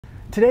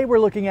Today we're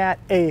looking at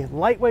a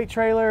lightweight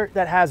trailer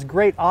that has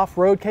great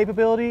off-road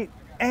capability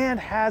and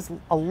has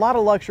a lot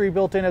of luxury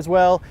built in as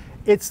well.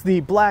 It's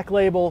the Black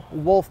Label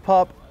Wolf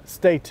Pup.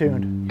 Stay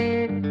tuned.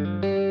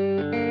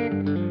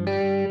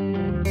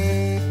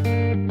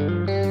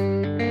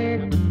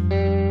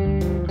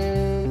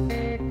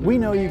 We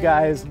know you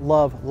guys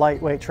love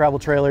lightweight travel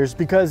trailers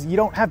because you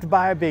don't have to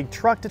buy a big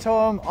truck to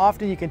tow them.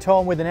 Often you can tow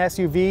them with an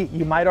SUV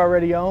you might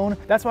already own.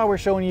 That's why we're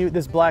showing you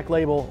this Black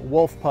Label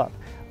Wolf Pup.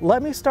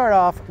 Let me start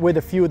off with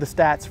a few of the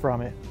stats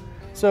from it.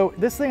 So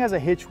this thing has a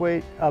hitch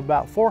weight of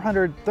about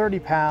 430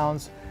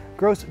 pounds,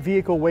 gross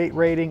vehicle weight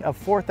rating of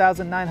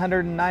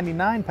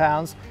 4,999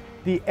 pounds.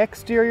 The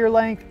exterior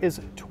length is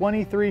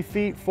 23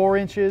 feet 4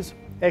 inches,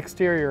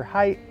 exterior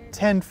height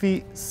 10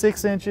 feet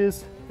 6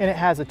 inches, and it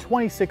has a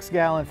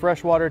 26-gallon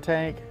freshwater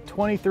tank,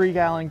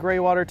 23-gallon gray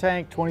water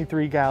tank,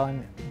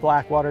 23-gallon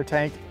black water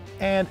tank,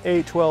 and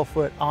a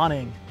 12-foot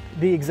awning.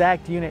 The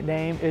exact unit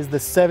name is the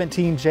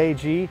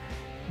 17JG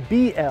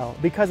BL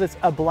because it's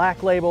a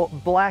Black Label.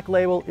 Black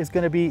Label is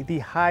going to be the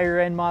higher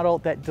end model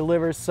that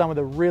delivers some of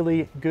the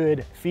really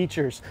good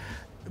features.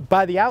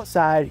 By the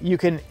outside, you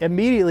can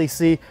immediately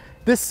see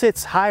this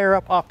sits higher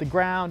up off the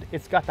ground.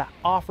 It's got the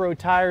off-road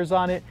tires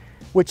on it,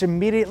 which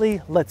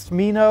immediately lets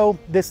me know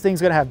this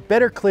thing's gonna have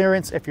better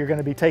clearance if you're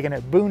gonna be taking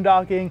it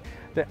boondocking.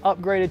 The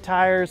upgraded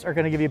tires are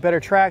gonna give you better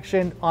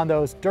traction on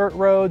those dirt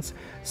roads.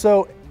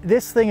 So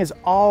this thing is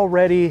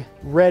already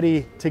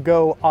ready to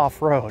go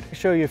off-road. I'll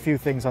show you a few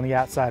things on the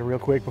outside real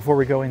quick before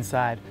we go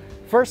inside.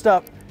 First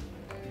up,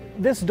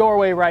 this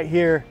doorway right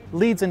here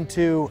leads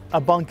into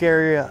a bunk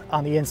area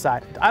on the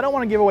inside. I don't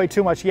wanna give away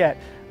too much yet,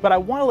 but I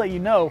wanna let you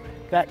know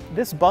that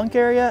this bunk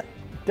area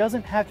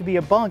doesn't have to be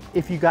a bunk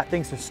if you got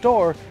things to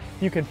store.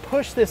 You can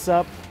push this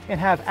up and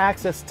have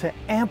access to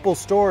ample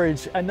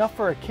storage, enough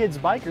for a kid's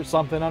bike or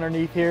something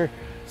underneath here.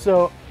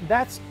 So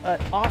that's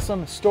an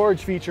awesome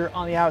storage feature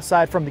on the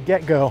outside from the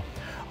get-go.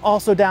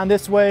 Also down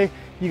this way,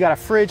 you got a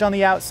fridge on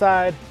the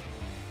outside.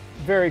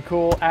 Very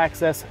cool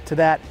access to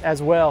that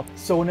as well.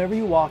 So whenever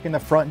you walk in the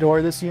front door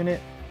of this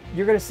unit,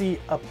 you're gonna see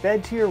a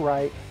bed to your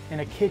right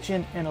and a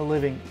kitchen and a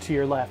living to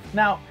your left.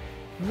 Now,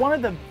 one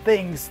of the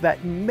things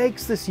that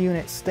makes this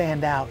unit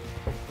stand out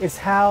is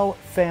how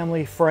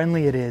family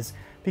friendly it is,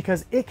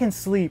 because it can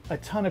sleep a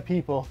ton of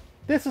people.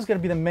 This is going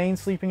to be the main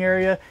sleeping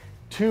area.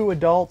 2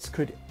 adults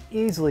could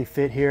easily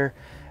fit here.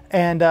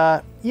 And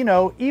you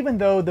know, even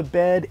though the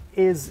bed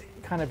is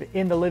kind of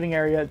in the living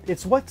area,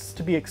 it's what's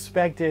to be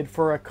expected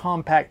for a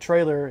compact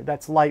trailer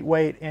that's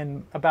lightweight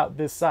and about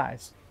this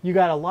size. You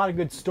got a lot of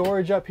good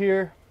storage up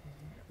here.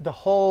 The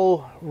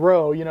whole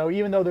row, you know,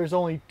 even though there's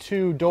only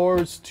 2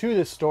 doors to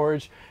this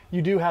storage,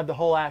 you do have the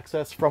whole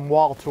access from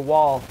wall to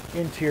wall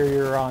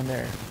interior on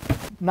there.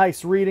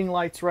 Nice reading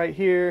lights right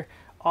here.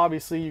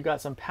 Obviously you got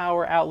some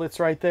power outlets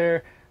right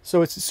there.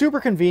 So it's super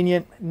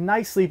convenient,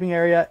 nice sleeping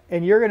area.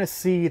 And you're gonna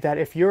see that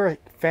if you're a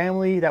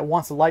family that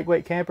wants a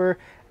lightweight camper,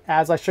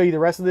 as I show you the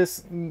rest of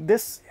this,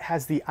 this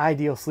has the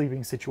ideal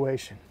sleeping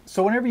situation.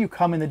 So whenever you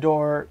come in the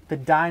door, the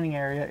dining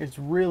area is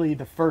really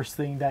the first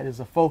thing that is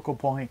a focal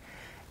point.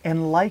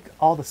 And like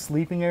all the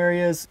sleeping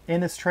areas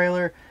in this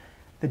trailer,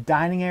 the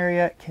dining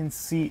area can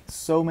seat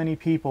so many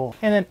people.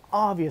 And then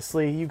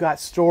obviously you got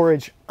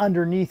storage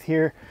underneath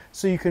here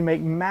so you can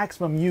make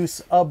maximum use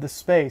of the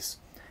space.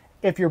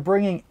 If you're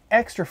bringing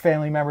extra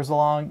family members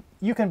along,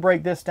 you can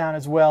break this down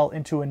as well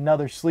into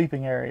another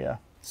sleeping area.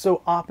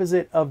 So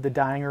opposite of the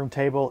dining room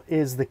table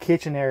is the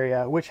kitchen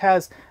area, which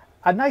has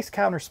a nice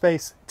counter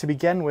space to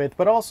begin with,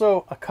 but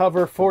also a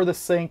cover for the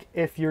sink.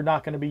 If you're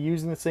not going to be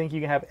using the sink,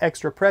 you can have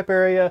extra prep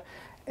area.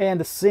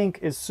 And the sink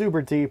is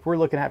super deep. We're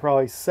looking at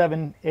probably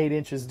 7-8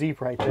 inches deep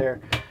right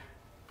there.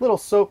 Little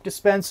soap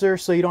dispenser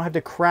so you don't have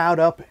to crowd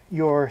up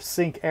your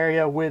sink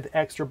area with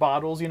extra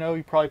bottles. You know,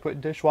 you probably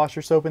put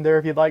dishwasher soap in there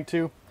if you'd like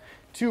to.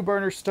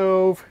 2-burner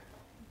stove,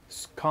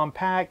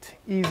 compact,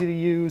 easy to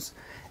use,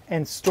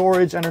 and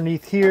storage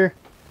underneath here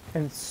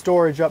and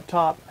storage up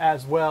top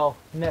as well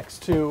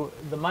next to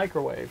the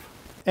microwave.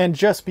 And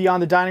just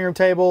beyond the dining room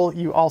table,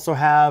 you also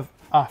have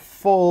a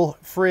full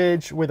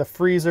fridge with a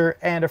freezer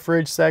and a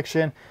fridge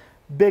section,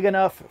 big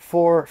enough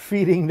for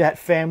feeding that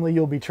family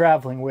you'll be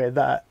traveling with.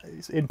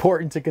 It's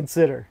important to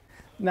consider.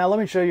 Now let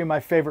me show you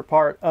my favorite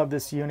part of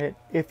this unit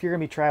if you're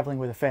gonna be traveling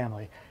with a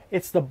family.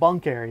 It's the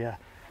bunk area.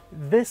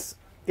 This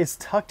is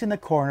tucked in the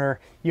corner.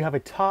 You have a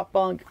top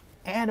bunk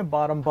and a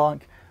bottom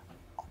bunk.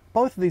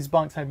 Both of these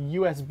bunks have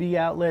USB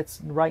outlets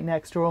right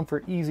next to them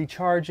for easy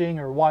charging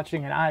or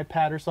watching an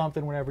iPad or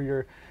something whenever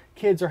your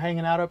kids are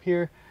hanging out up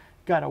here.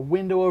 Got a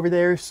window over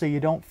there so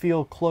you don't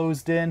feel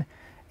closed in.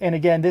 And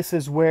again, this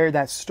is where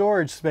that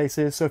storage space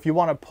is. So if you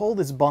want to pull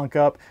this bunk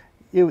up,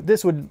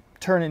 this would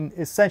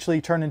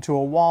essentially turn into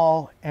a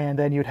wall, and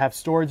then you'd have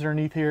storage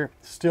underneath here,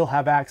 still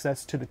have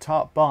access to the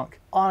top bunk.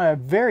 On a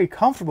very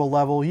comfortable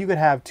level, you could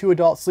have 2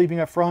 adults sleeping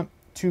up front,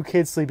 2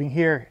 kids sleeping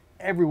here.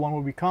 Everyone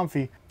would be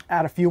comfy.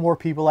 Add a few more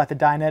people at the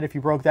dinette if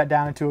you broke that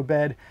down into a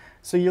bed.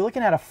 So you're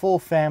looking at a full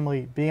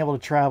family being able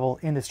to travel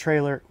in this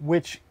trailer,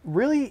 which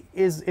really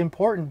is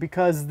important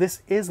because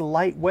this is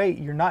lightweight.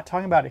 You're not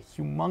talking about a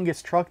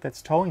humongous truck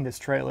that's towing this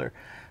trailer.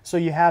 So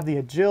you have the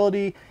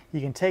agility,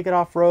 you can take it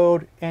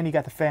off-road, and you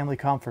got the family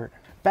comfort.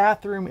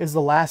 Bathroom is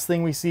the last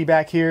thing we see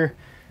back here.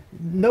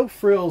 No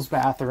frills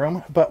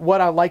bathroom, but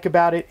what I like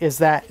about it is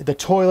that the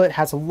toilet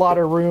has a lot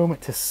of room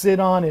to sit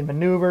on and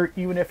maneuver.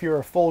 Even if you're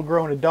a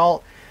full-grown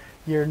adult,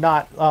 you're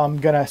not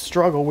gonna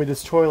struggle with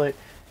this toilet.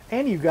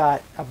 And you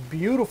got a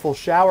beautiful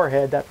shower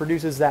head that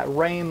produces that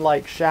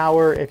rain-like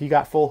shower if you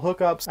got full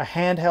hookups, a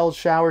handheld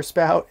shower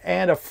spout,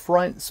 and a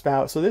front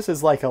spout. So this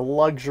is like a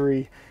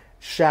luxury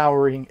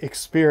showering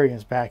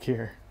experience back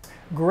here.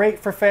 Great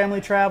for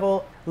family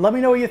travel. Let me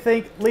know what you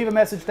think. Leave a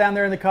message down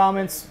there in the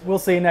comments. We'll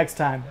see you next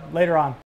time. Later on.